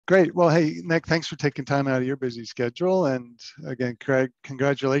Great. Well, hey, Nick, thanks for taking time out of your busy schedule. And again, Craig,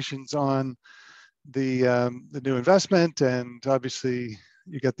 congratulations on the new investment. And obviously,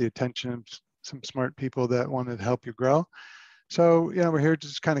 you got the attention of some smart people that wanted to help you grow. So, we're here to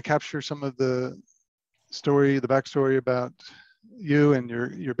just kind of capture some of the backstory about you and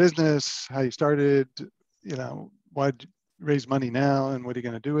your business, how you started, why'd you raise money now, and what are you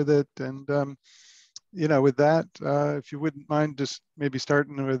going to do with it? And with that, if you wouldn't mind just maybe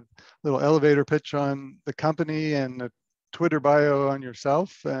starting with a little elevator pitch on the company and a Twitter bio on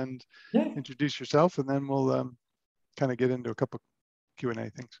yourself, and introduce yourself, and then we'll kind of get into a couple Q&A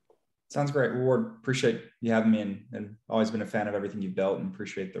things. Sounds great. Ward, appreciate you having me, and always been a fan of everything you've built, and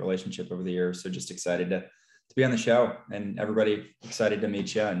appreciate the relationship over the years. So just excited to be on the show, and everybody excited to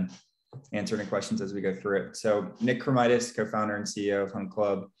meet you and answer any questions as we go through it. So Nick Cromydas, co-founder and CEO of Hunt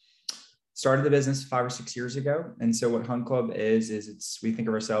Club. Started the business 5 or 6 years ago. And so what Hunt Club is we think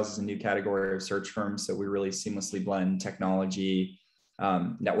of ourselves as a new category of search firms. So we really seamlessly blend technology,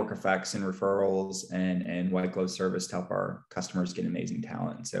 network effects and referrals, and white glove service to help our customers get amazing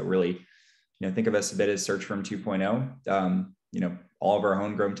talent. So really, think of us a bit as search firm 2.0. All of our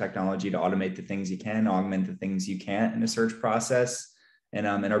homegrown technology to automate the things you can, augment the things you can't in a search process. And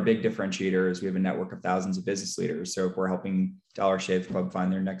our big differentiator is we have a network of thousands of business leaders. So if we're helping Dollar Shave Club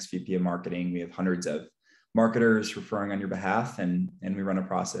find their next VP of marketing, we have hundreds of marketers referring on your behalf, and we run a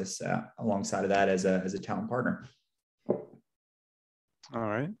process alongside of that as a talent partner. All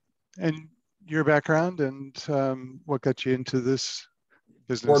right. And your background and what got you into this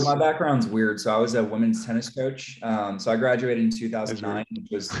business? Well, my background's weird. So I was a women's tennis coach. So I graduated in 2009, which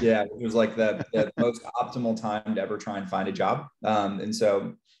was like the most optimal time to ever try and find a job. And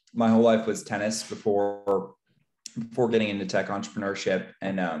so my whole life was tennis before getting into tech entrepreneurship.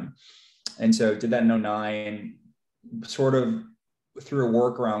 And so did that in 2009, sort of through a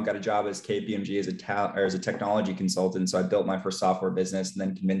workaround, got a job as KPMG as a technology consultant. So I built my first software business, and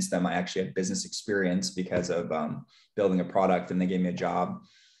then convinced them I actually had business experience because of building a product, and they gave me a job.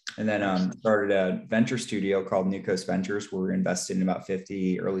 And then started a venture studio called New Coast Ventures, where we invested in about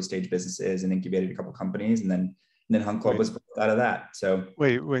 50 early stage businesses and incubated a couple companies. And then Hunt Club was built out of that. So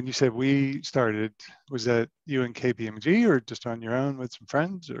wait, when you said we started, was that you and KPMG, or just on your own with some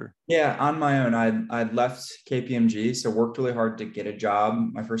friends, or? Yeah, on my own. I'd left KPMG, so worked really hard to get a job,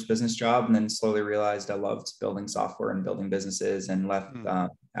 my first business job, and then slowly realized I loved building software and building businesses, and left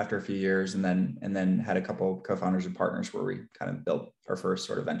after a few years, and then had a couple of co-founders and partners where we kind of built our first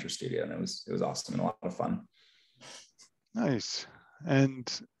sort of venture studio, and it was awesome and a lot of fun. Nice. And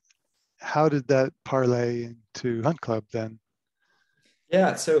how did that parlay into Hunt Club then?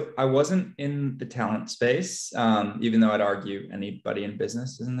 Yeah, so I wasn't in the talent space, even though I'd argue anybody in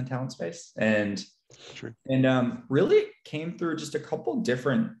business is in the talent space. And really came through just a couple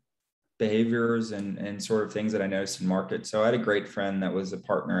different behaviors and sort of things that I noticed in market. So I had a great friend that was a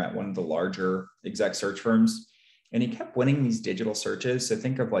partner at one of the larger exec search firms, and he kept winning these digital searches. So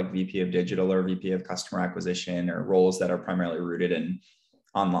think of like VP of digital or VP of customer acquisition, or roles that are primarily rooted in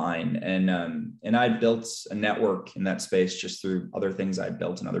online. And I built a network in that space just through other things I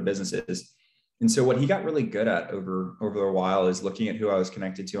built in other businesses. And so what he got really good at over a while is looking at who I was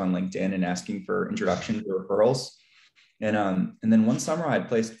connected to on LinkedIn and asking for introductions or referrals. And then one summer I had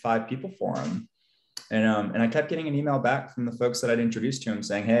placed 5 people for him. And I kept getting an email back from the folks that I'd introduced to him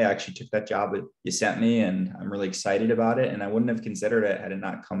saying, hey, I actually took that job that you sent me, and I'm really excited about it. And I wouldn't have considered it had it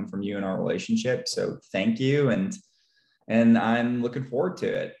not come from you and our relationship. So thank you. And I'm looking forward to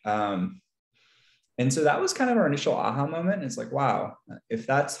it. And so that was kind of our initial aha moment. It's like, wow, if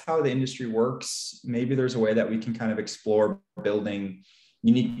that's how the industry works, maybe there's a way that we can kind of explore building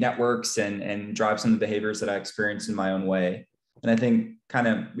unique networks and drive some of the behaviors that I experienced in my own way. And I think kind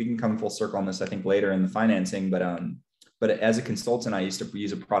of we can come full circle on this, I think, later in the financing. But as a consultant, I used to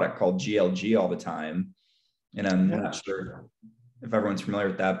use a product called GLG all the time. And I'm not sure if everyone's familiar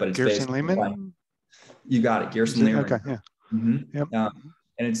with that, but it's Gerson Lehman. You got it, Gerson Lehman. Okay, yeah. Mm-hmm. Yep.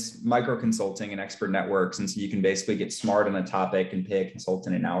 And it's micro consulting and expert networks. And so you can basically get smart on a topic and pay a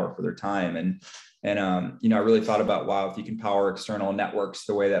consultant an hour for their time. And I really thought about, wow, if you can power external networks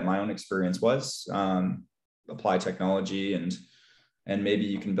the way that my own experience was, apply technology and maybe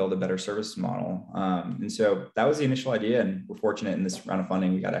you can build a better service model. And so that was the initial idea. And we're fortunate in this round of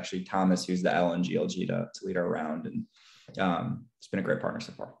funding, we got actually Thomas, who's the L in GLG to lead our round. And it's been a great partner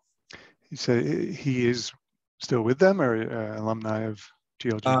so far. You say he is still with them, or alumni of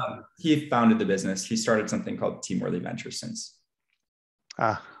GLG? He founded the business. He started something called Teamworthy Ventures since.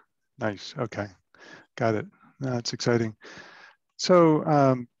 Ah, nice. Okay. Got it. That's exciting. So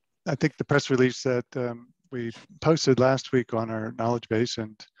I think the press release that we posted last week on our knowledge base,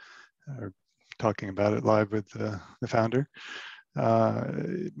 and or talking about it live with the founder,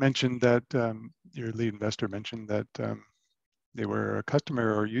 mentioned that your lead investor mentioned that they were a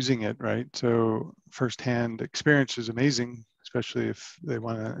customer or using it, right? So firsthand experience is amazing, especially if they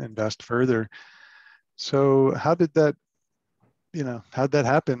want to invest further. So how did that, how'd that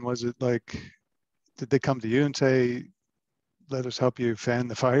happen? Was it like, did they come to you and say, let us help you fan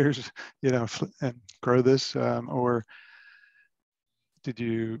the fires, and grow this? Or did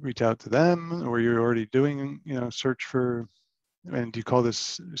you reach out to them, or you're already doing, search for, and do you call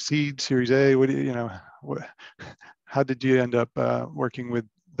this seed, Series A? What do how did you end up working with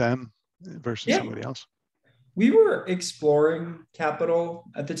them versus somebody else? We were exploring capital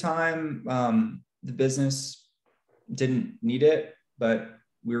at the time. The business didn't need it, but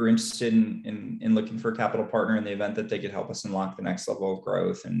we were interested in looking for a capital partner in the event that they could help us unlock the next level of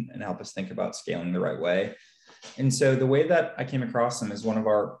growth and help us think about scaling the right way. And so the way that I came across them is one of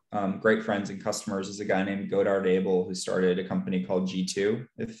our great friends and customers is a guy named Godard Abel, who started a company called G2,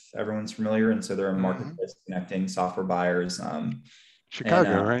 if everyone's familiar. And so they're a marketplace connecting software buyers.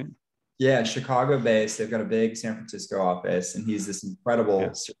 Chicago, right? Yeah, Chicago based. They've got a big San Francisco office, and he's this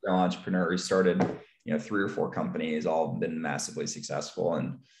incredible serial entrepreneur. He started, 3 or 4 companies, all been massively successful.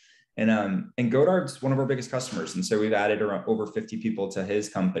 And Godard's one of our biggest customers. And so we've added around over 50 people to his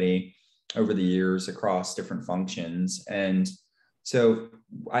company over the years across different functions. And so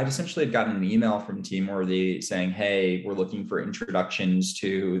I'd essentially gotten an email from Teamworthy saying, hey, we're looking for introductions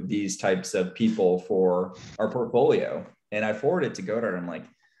to these types of people for our portfolio. And I forwarded it to Godard. I'm like,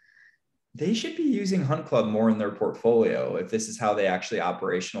 they should be using Hunt Club more in their portfolio if this is how they actually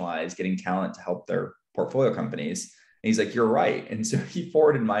operationalize getting talent to help their portfolio companies. And he's like, you're right. And so he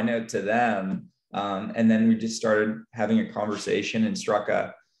forwarded my note to them. And then we just started having a conversation and struck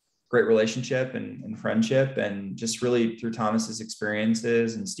a great relationship and friendship. And just really through Thomas's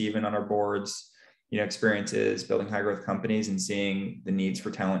experiences and Stephen on our boards, experiences building high growth companies and seeing the needs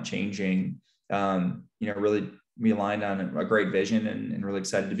for talent changing, really we aligned on a great vision and really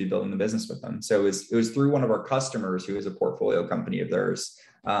excited to be building the business with them. So it was through one of our customers who is a portfolio company of theirs.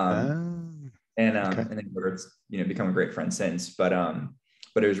 And then Godard's, become a great friend since, but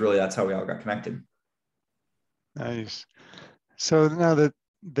it was really, that's how we all got connected. Nice. So now that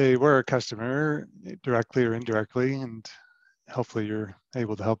they were a customer directly or indirectly, and hopefully you're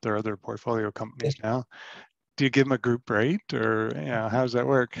able to help their other portfolio companies now, do you give them a group rate, or how does that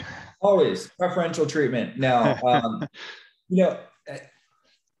work? Always preferential treatment. No,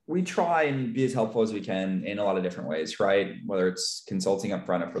 we try and be as helpful as we can in a lot of different ways, right? Whether it's consulting up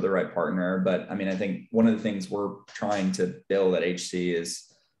front for the right partner. But I mean, I think one of the things we're trying to build at HC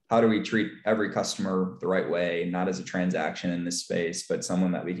is how do we treat every customer the right way, not as a transaction in this space, but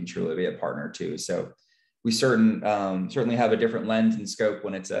someone that we can truly be a partner to. So we certainly have a different lens and scope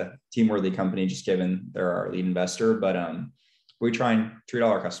when it's a team-worthy company, just given they're our lead investor. But we try and treat all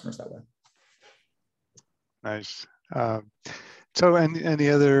our customers that way. Nice. So any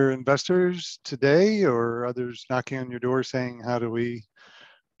other investors today or others knocking on your door saying, how do we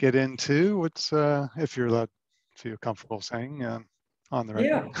get into? What's, if you're allowed to feel comfortable saying, on the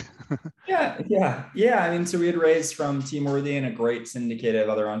record? Yeah. I mean, so we had raised from Teamworthy and a great syndicate of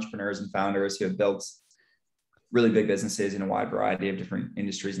other entrepreneurs and founders who have built really big businesses in a wide variety of different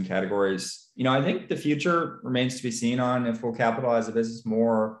industries and categories. I think the future remains to be seen on if we'll capitalize the business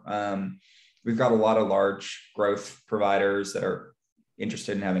more. We've got a lot of large growth providers that are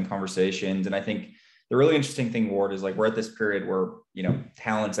interested in having conversations. And I think the really interesting thing, Ward, is like we're at this period where,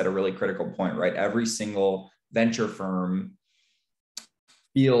 talent's at a really critical point, right? Every single venture firm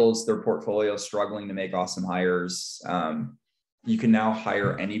feels their portfolio struggling to make awesome hires. You can now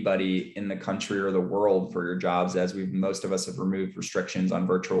hire anybody in the country or the world for your jobs, as most of us have removed restrictions on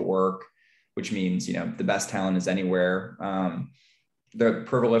virtual work, which means, the best talent is anywhere. The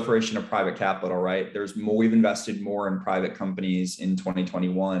proliferation of private capital, right? We've invested more in private companies in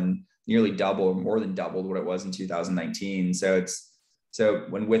 2021, more than doubled what it was in 2019. So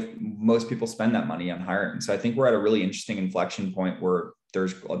most people spend that money on hiring. So I think we're at a really interesting inflection point where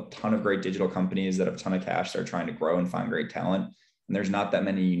there's a ton of great digital companies that have a ton of cash that are trying to grow and find great talent. And there's not that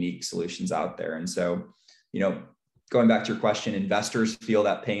many unique solutions out there. And so, going back to your question, investors feel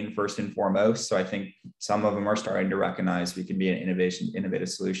that pain first and foremost. So I think some of them are starting to recognize we can be an innovative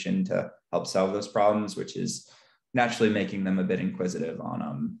solution to help solve those problems, which is naturally making them a bit inquisitive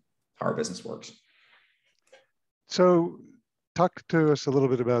on how our business works. So talk to us a little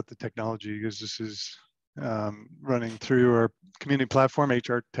bit about the technology, because this is running through our community platform,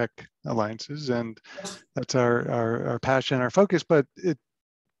 HR Tech Alliances, and that's our passion, our focus. But it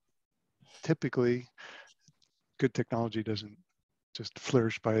typically, good technology doesn't just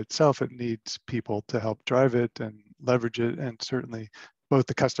flourish by itself. It needs people to help drive it and leverage it, and certainly both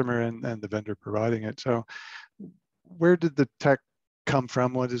the customer and the vendor providing it. So where did the tech come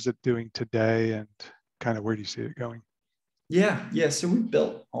from? What is it doing today? And kind of where do you see it going? Yeah. So we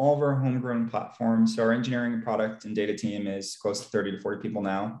built all of our homegrown platforms. So our engineering, product, and data team is close to 30 to 40 people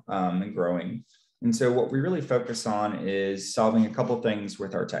now, and growing. And so what we really focus on is solving a couple of things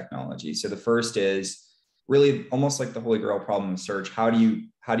with our technology. So the first is really almost like the holy grail problem of search. How do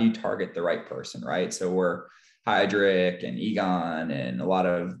you target the right person, right? So we're Hydric and Egon and a lot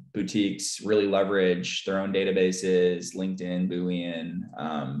of boutiques really leverage their own databases, LinkedIn,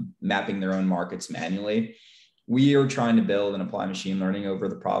 Boolean, mapping their own markets manually. We are trying to build and apply machine learning over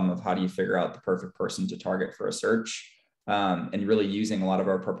the problem of how do you figure out the perfect person to target for a search, and really using a lot of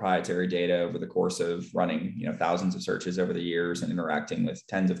our proprietary data over the course of running, thousands of searches over the years and interacting with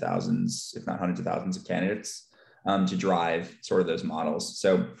tens of thousands, if not hundreds of thousands of candidates, to drive sort of those models.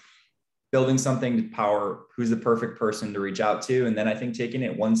 So building something to power who's the perfect person to reach out to. And then I think taking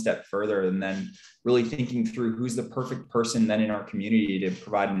it one step further and then really thinking through who's the perfect person then in our community to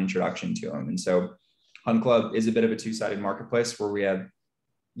provide an introduction to them. And so Hunt Club is a bit of a two-sided marketplace where we have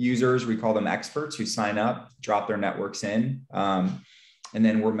users, we call them experts, who sign up, drop their networks in, and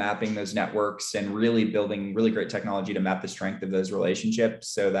then we're mapping those networks and really building really great technology to map the strength of those relationships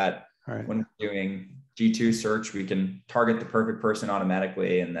so that when we're doing G2 search, we can target the perfect person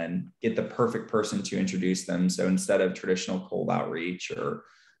automatically and then get the perfect person to introduce them. So instead of traditional cold outreach or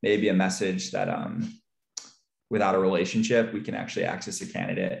maybe a message that without a relationship, we can actually access a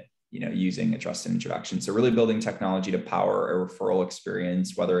candidate using a trusted introduction. So really building technology to power a referral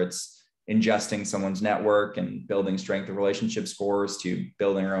experience, whether it's ingesting someone's network and building strength of relationship scores to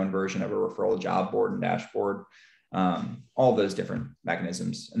building our own version of a referral job board and dashboard, all those different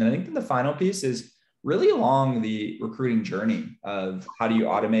mechanisms. And then I think the final piece is really along the recruiting journey of how do you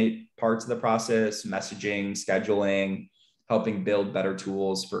automate parts of the process, messaging, scheduling, helping build better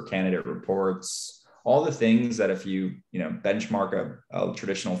tools for candidate reports, all the things that if you benchmark a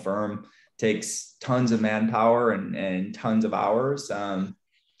traditional firm takes tons of manpower and tons of hours,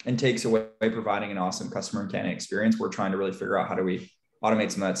 and takes away providing an awesome customer and candidate experience. We're trying to really figure out how do we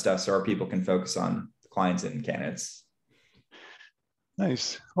automate some of that stuff so our people can focus on clients and candidates.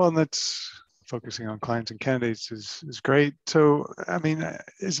 Nice. Well, and that's focusing on clients and candidates is great. So, I mean,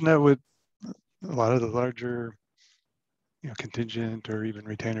 isn't that what a lot of the larger contingent or even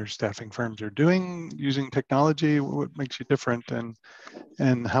retainer staffing firms are doing, using technology? What makes you different,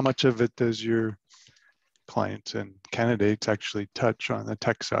 and how much of it does your clients and candidates actually touch on the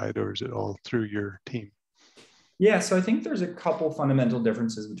tech side, or is it all through your team? Yeah, so I think there's a couple fundamental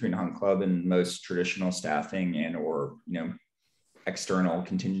differences between Hunt Club and most traditional staffing and or external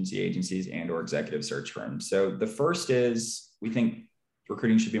contingency agencies and or executive search firms. So the first is we think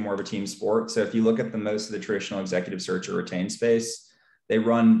recruiting should be more of a team sport. So if you look at most of the traditional executive search or retained space, they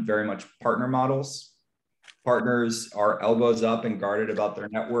run very much partner models. Partners are elbows up and guarded about their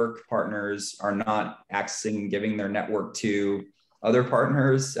network. Partners are not accessing and giving their network to other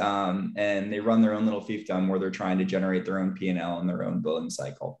partners, and they run their own little fiefdom where they're trying to generate their own P&L and their own billing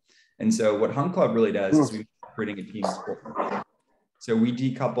cycle. And so what Hunt Club really does is we're creating a team sport. So we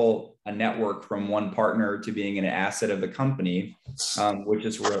decouple a network from one partner to being an asset of the company, which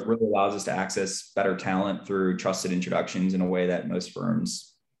is what really allows us to access better talent through trusted introductions in a way that most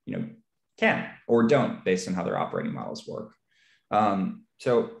firms, can or don't based on how their operating models work.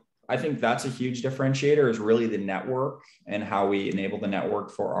 So I think that's a huge differentiator is really the network and how we enable the network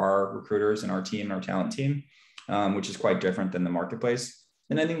for our recruiters and our team, our talent team, which is quite different than the marketplace.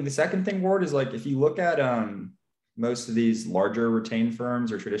 And I think the second thing, Ward, is like if you look at most of these larger retained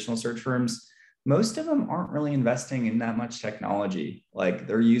firms or traditional search firms, most of them aren't really investing in that much technology. Like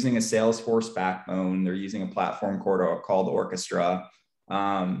they're using a Salesforce backbone, they're using a platform called Orchestra.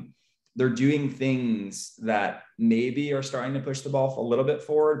 They're doing things that maybe are starting to push the ball a little bit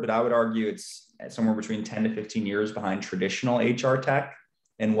forward, but I would argue it's somewhere between 10 to 15 years behind traditional HR tech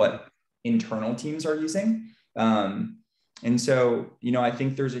and what internal teams are using. And so, I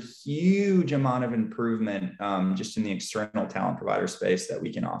think there's a huge amount of improvement just in the external talent provider space that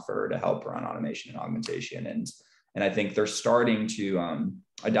we can offer to help run automation and augmentation. And I think they're starting to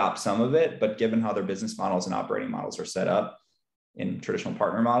adopt some of it, but given how their business models and operating models are set up in traditional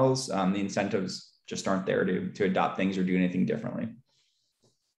partner models, the incentives just aren't there to adopt things or do anything differently.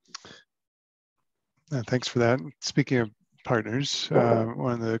 Thanks for that. Speaking of partners,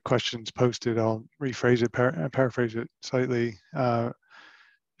 one of the questions posted, I'll rephrase it, paraphrase it slightly,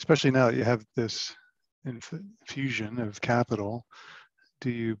 especially now that you have this infusion of capital, do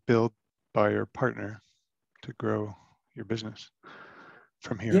you build, buy, or partner to grow your business?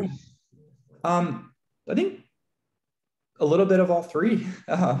 from here? I think a little bit of all three.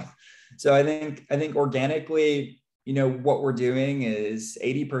 So I think organically, what we're doing is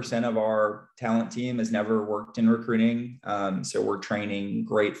 80% of our talent team has never worked in recruiting. So we're training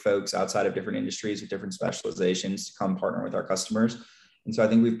great folks outside of different industries with different specializations to come partner with our customers. And so I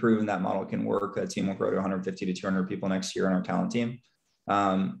think we've proven that model can work. That team will grow to 150 to 200 people next year on our talent team.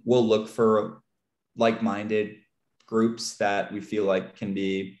 We'll look for like-minded groups that we feel like can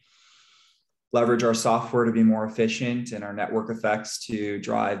leverage our software to be more efficient and our network effects to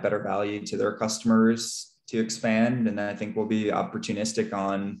drive better value to their customers to expand. And then I think we'll be opportunistic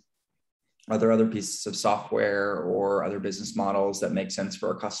on other pieces of software or other business models that make sense for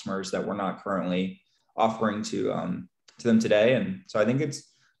our customers that we're not currently offering to them today. And so I think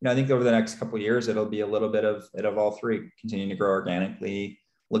I think over the next couple of years, it'll be a little bit of all three, continuing to grow organically,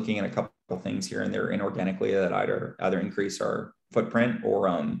 looking at a couple of things here and there inorganically that either increase our footprint or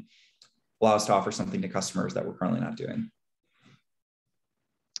allow us to offer something to customers that we're currently not doing.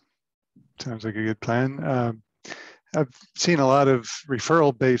 Sounds like a good plan. I've seen a lot of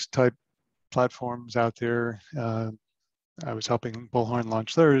referral-based type platforms out there. I was helping Bullhorn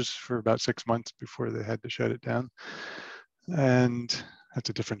launch theirs for about 6 months before they had to shut it down. And that's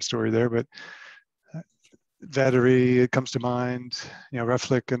a different story there, but Vettery, it comes to mind,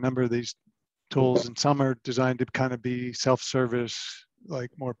 Reflick, a number of these tools, and some are designed to kind of be self-service,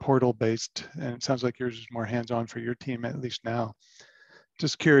 like more portal based, and it sounds like yours is more hands-on for your team, at least now.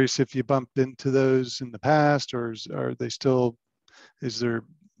 Just curious if you bumped into those in the past, or are they still, is there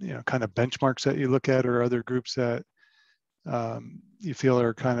kind of benchmarks that you look at, or other groups that you feel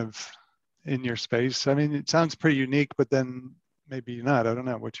are kind of in your space? I mean, it sounds pretty unique, but then maybe not. I don't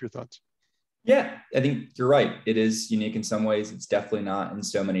know. What's your thoughts? Yeah, I think you're right. It is unique in some ways. It's definitely not in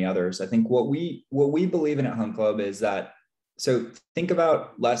so many others. I think what we believe in at Hunt Club is that, so think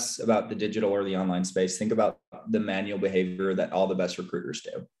about less about the digital or the online space. Think about the manual behavior that all the best recruiters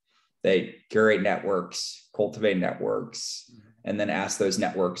do. They curate networks, cultivate networks, and then ask those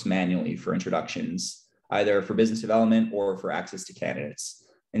networks manually for introductions, either for business development or for access to candidates.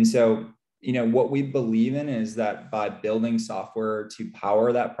 And so, what we believe in is that by building software to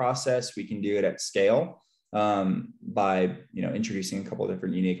power that process, we can do it at scale by, introducing a couple of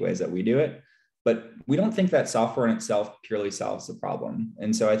different unique ways that we do it. But we don't think that software in itself purely solves the problem.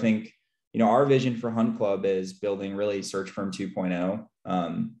 And so I think, our vision for Hunt Club is building really search firm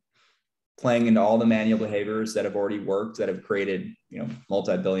 2.0, playing into all the manual behaviors that have already worked, that have created,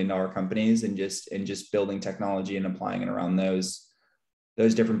 multi-billion-dollar companies, and just building technology and applying it around those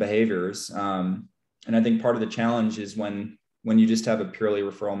different behaviors. And I think part of the challenge is when you just have a purely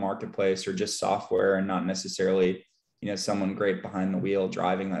referral marketplace or just software and not necessarily, someone great behind the wheel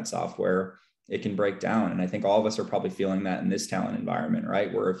driving that software, it can break down. And I think all of us are probably feeling that in this talent environment,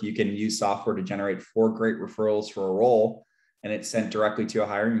 right? Where if you can use software to generate 4 great referrals for a role and it's sent directly to a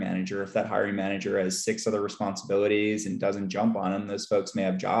hiring manager, if that hiring manager has 6 other responsibilities and doesn't jump on them, those folks may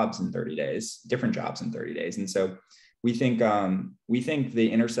have jobs in 30 days, different jobs in 30 days. And so we think the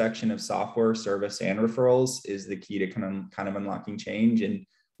intersection of software, service, and referrals is the key to kind of unlocking change. And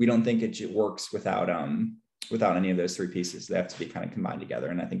we don't think it works without any of those 3 pieces. They have to be kind of combined together.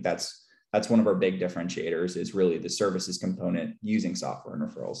 And I think that's one of our big differentiators, is really the services component using software and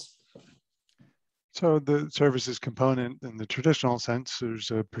referrals. So the services component, in the traditional sense, there's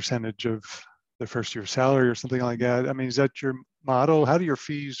a percentage of the first year salary or something like that. I mean, is that your model? How do your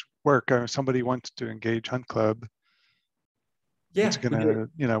fees work? If somebody wants to engage Hunt Club, what's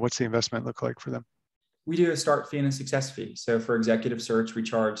the investment look like for them? We do a start fee and a success fee. So for executive search, we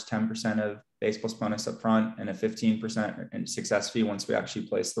charge 10% of base plus bonus up front and a 15% success fee once we actually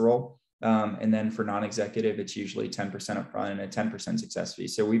place the role. And then for non-executive, it's usually 10% up front and a 10% success fee.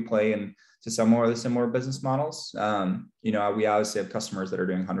 So we play into similar business models. We obviously have customers that are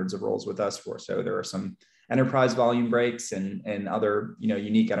doing hundreds of roles with us so there are some enterprise volume breaks and other,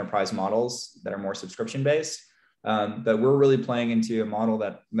 unique enterprise models that are more subscription based. But we're really playing into a model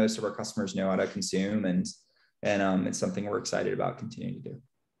that most of our customers know how to consume, and it's something we're excited about continuing to do.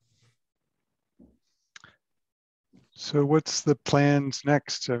 So what's the plans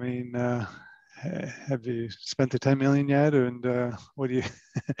next? I mean, have you spent the 10 million yet? And what do you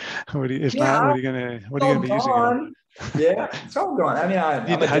if not, what are you gonna be using it on? Yeah, it's all going. I mean, I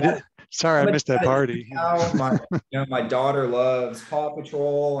missed that party. My daughter loves Paw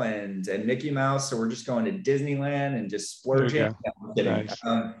Patrol and Mickey Mouse, so we're just going to Disneyland and just splurging. No, I'm kidding.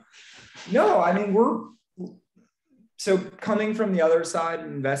 Nice. No, I mean, we're So coming from the other side,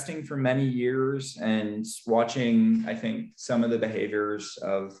 investing for many years and watching, I think, some of the behaviors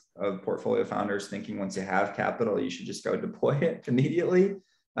of portfolio founders thinking once you have capital, you should just go deploy it immediately.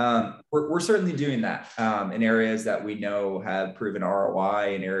 We're certainly doing that in areas that we know have proven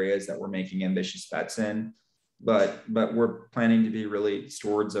ROI, in areas that we're making ambitious bets in. But we're planning to be really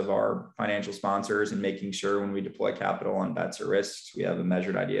stewards of our financial sponsors and making sure when we deploy capital on bets or risks, we have a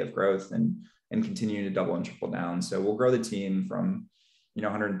measured idea of growth and continuing to double and triple down. So we'll grow the team from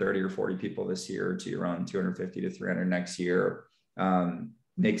 130 or 40 people this year to around 250 to 300 next year.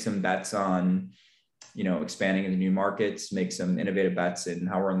 Make some bets on expanding into new markets, make some innovative bets in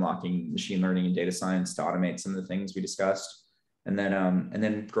how we're unlocking machine learning and data science to automate some of the things we discussed, and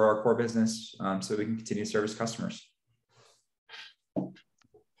then grow our core business so we can continue to service customers.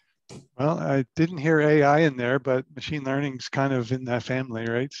 Well, I didn't hear AI in there, but machine learning's kind of in that family,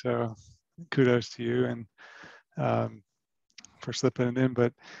 right? So kudos to you and for slipping it in.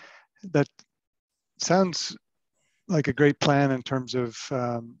 But that sounds like a great plan in terms of,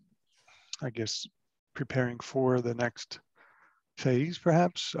 I guess, preparing for the next phase,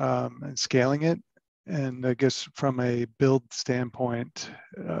 perhaps, and scaling it. And I guess from a build standpoint,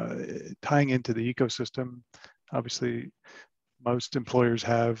 tying into the ecosystem, obviously most employers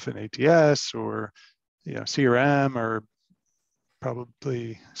have an ATS or CRM, or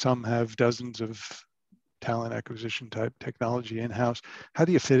probably some have dozens of talent acquisition type technology in-house. How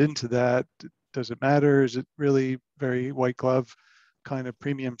do you fit into that? Does it matter? Is it really very white glove kind of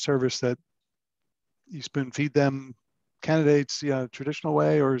premium service that you spoon feed them candidates traditional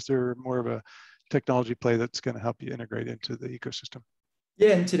way, or is there more of a technology play that's going to help you integrate into the ecosystem?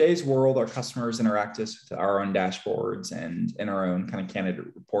 Yeah, in today's world, our customers interact us with our own dashboards and our own kind of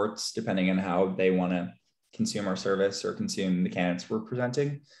candidate reports, depending on how they want to consume our service or consume the candidates we're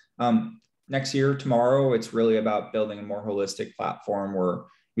presenting. Next year, tomorrow, it's really about building a more holistic platform where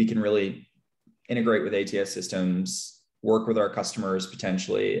we can really integrate with ATS systems, work with our customers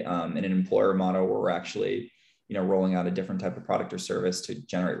potentially in an employer model where we're actually rolling out a different type of product or service to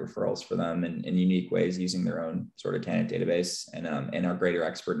generate referrals for them in unique ways using their own sort of candidate database and our greater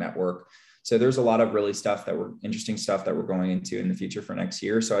expert network. So there's a lot of really interesting stuff that we're going into in the future for next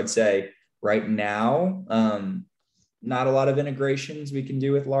year. So I'd say right now, not a lot of integrations we can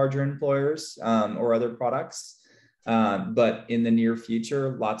do with larger employers or other products. But in the near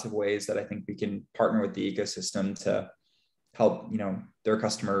future, lots of ways that I think we can partner with the ecosystem to help their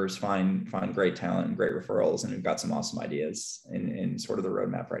customers find great talent and great referrals. And we've got some awesome ideas in sort of the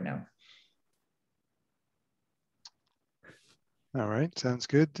roadmap right now. All right, sounds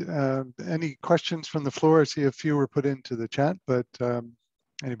good. Any questions from the floor? I see a few were put into the chat, but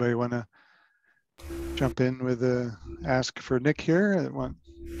anybody want to jump in with a ask for Nick here?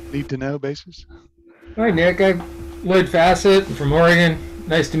 Need to know basis. Hi, Nick. I'm Lloyd Fassett from Oregon.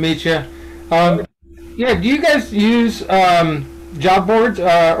 Nice to meet you. Yeah, do you guys use job boards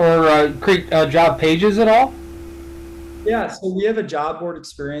or create job pages at all? Yeah, so we have a job board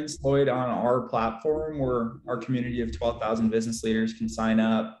experience, Lloyd, on our platform where our community of 12,000 business leaders can sign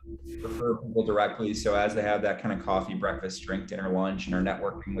up, refer people directly. So as they have that kind of coffee, breakfast, drink, dinner, lunch, and are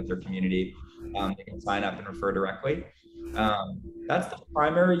networking with their community, they can sign up and refer directly. That's the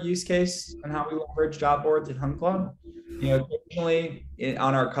primary use case on how we leverage job boards at Hunt Club. Occasionally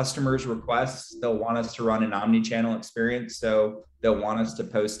on our customers' requests, they'll want us to run an omni-channel experience. So they'll want us to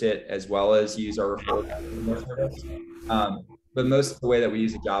post it as well as use our referral service. But most of the way that we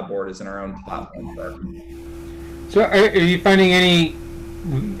use a job board is in our own platform. So are you finding any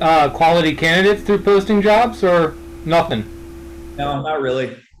quality candidates through posting jobs or nothing? No, not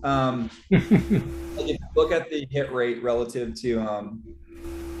really. If you look at the hit rate relative to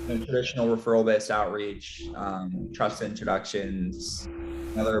traditional referral-based outreach, trust introductions,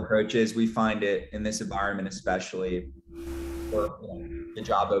 and other approaches, we find it in this environment, especially where the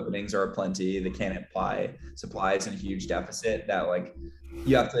job openings are plenty, the candidate supply is in a huge deficit, that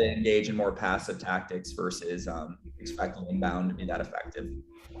you have to engage in more passive tactics versus expecting inbound to be that effective.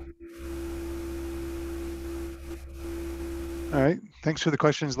 All right, thanks for the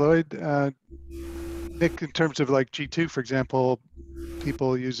questions, Lloyd. Nick, in terms of G2, for example,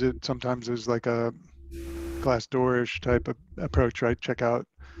 people use it sometimes as a Glassdoor-ish type of approach, right? Check out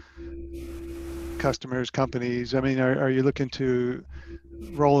customers, companies. I mean, are you looking to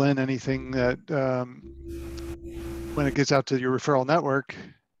roll in anything that when it gets out to your referral network,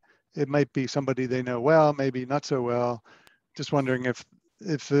 it might be somebody they know well, maybe not so well. Just wondering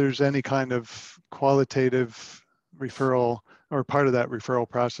if there's any kind of qualitative referral or part of that referral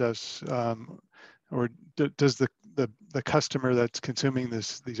process, or does the customer that's consuming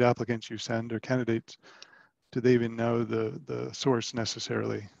these applicants you send or candidates do they even know the source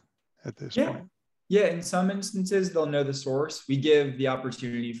necessarily at this point? Yeah, in some instances, they'll know the source. We give the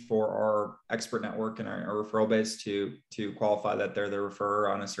opportunity for our expert network and our referral base to qualify that they're the referrer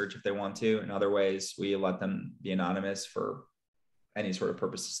on a search if they want to. In other ways, we let them be anonymous for any sort of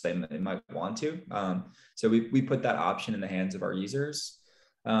purposes they might want to. So we put that option in the hands of our users.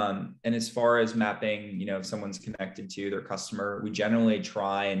 And as far as mapping, if someone's connected to their customer, we generally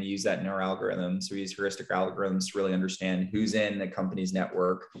try and use that in our algorithm. So we use heuristic algorithms to really understand who's in the company's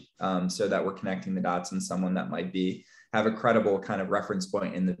network, so that we're connecting the dots on someone that might have a credible kind of reference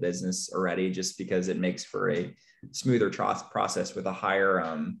point in the business already, just because it makes for a smoother process with a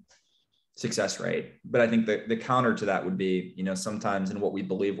higher success rate. But I think the counter to that would be, sometimes in what we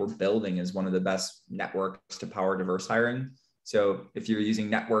believe we're building is one of the best networks to power diverse hiring. So if you're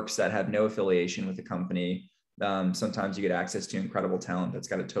using networks that have no affiliation with the company, sometimes you get access to incredible talent that's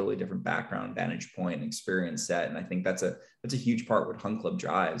got a totally different background, vantage point, and experience set. And I think that's a huge part what Hunt Club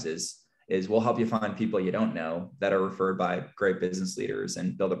drives is we'll help you find people you don't know that are referred by great business leaders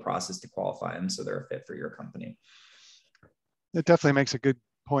and build a process to qualify them so they're a fit for your company. It definitely makes a good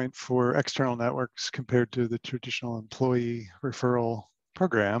point for external networks compared to the traditional employee referral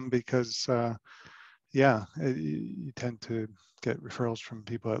program, because you tend to get referrals from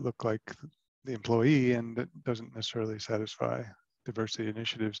people that look like the employee, and that doesn't necessarily satisfy diversity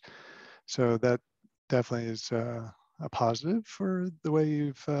initiatives. So that definitely is a positive for the way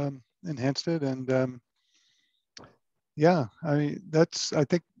you've enhanced it. And I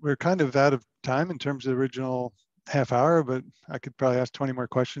think we're kind of out of time in terms of the original half hour, but I could probably ask 20 more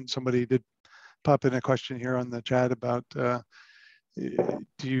questions. Somebody did pop in a question here on the chat about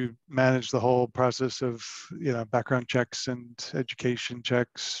do you manage the whole process of background checks and education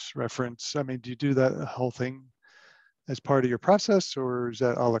checks, reference? I mean, do you do that whole thing as part of your process, or is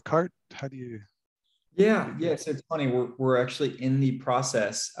that a la carte? How do you? Yeah. So it's funny. We're actually in the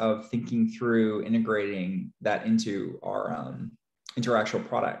process of thinking through integrating that into our actual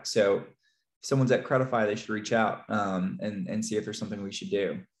product. So if someone's at Credify, they should reach out and see if there's something we should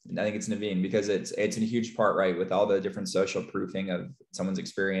do. And I think it's Naveen, because it's a huge part, right, with all the different social proofing of someone's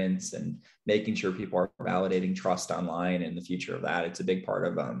experience and making sure people are validating trust online and the future of that. It's a big part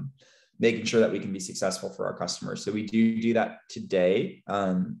of making sure that we can be successful for our customers. So we do that today.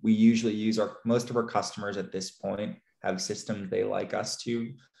 We usually use most of our customers at this point have systems they like us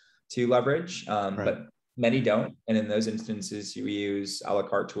to leverage, right. But many don't. And in those instances, we use a la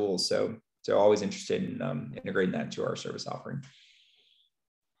carte tools. So always interested in integrating that into our service offering.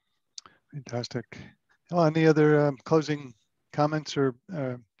 Fantastic. Well, any other closing comments or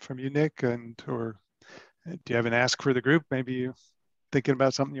from you, Nick, or do you have an ask for the group? Maybe you thinking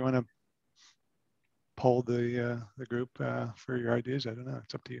about something you want to poll the group for your ideas? I don't know.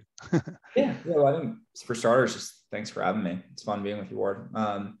 It's up to you. Yeah. Well, I think for starters, just thanks for having me. It's fun being with you, Ward.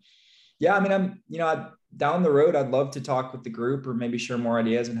 I'm down the road, I'd love to talk with the group or maybe share more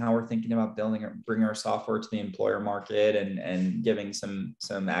ideas on how we're thinking about bringing our software to the employer market and giving some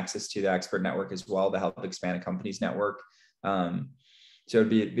access to the expert network as well to help expand a company's network. So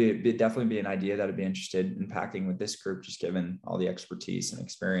it'd definitely be an idea that I'd be interested in packing with this group, just given all the expertise and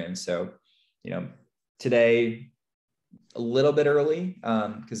experience. So, today, a little bit early,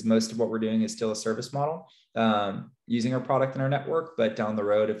 because most of what we're doing is still a service model, using our product in our network. But down the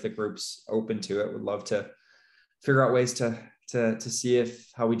road, if the group's open to it, would love to figure out ways to see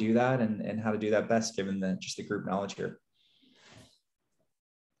how we do that and how to do that best, given just the group knowledge here.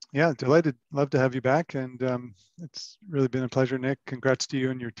 Yeah, delighted. Love to have you back. And it's really been a pleasure, Nick. Congrats to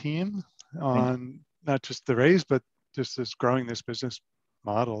you and your team on not just the raise, but just growing this business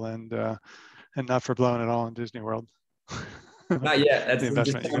model, and not for blowing it all in Disney World. Not yet. That's in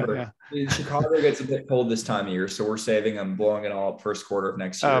December. Yeah. Chicago gets a bit cold this time of year, so we're saving them, blowing it all up first quarter of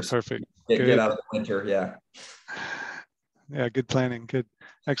next year. Oh, perfect. So get out of the winter. Yeah. Yeah, good planning. Good.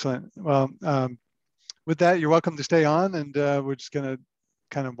 Excellent. Well, with that, you're welcome to stay on, and we're just going to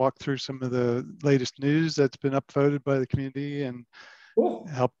kind of walk through some of the latest news that's been upvoted by the community and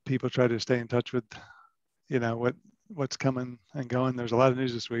help people try to stay in touch with, what's coming and going. There's a lot of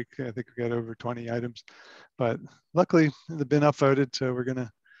news this week. I think we got over 20 items, but luckily they've been upvoted. So we're going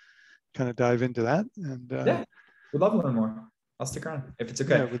to kind of dive into that. And we'd love to learn more. I'll stick around if it's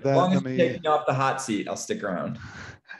okay. Yeah, with that, as long as you take me off the hot seat, I'll stick around.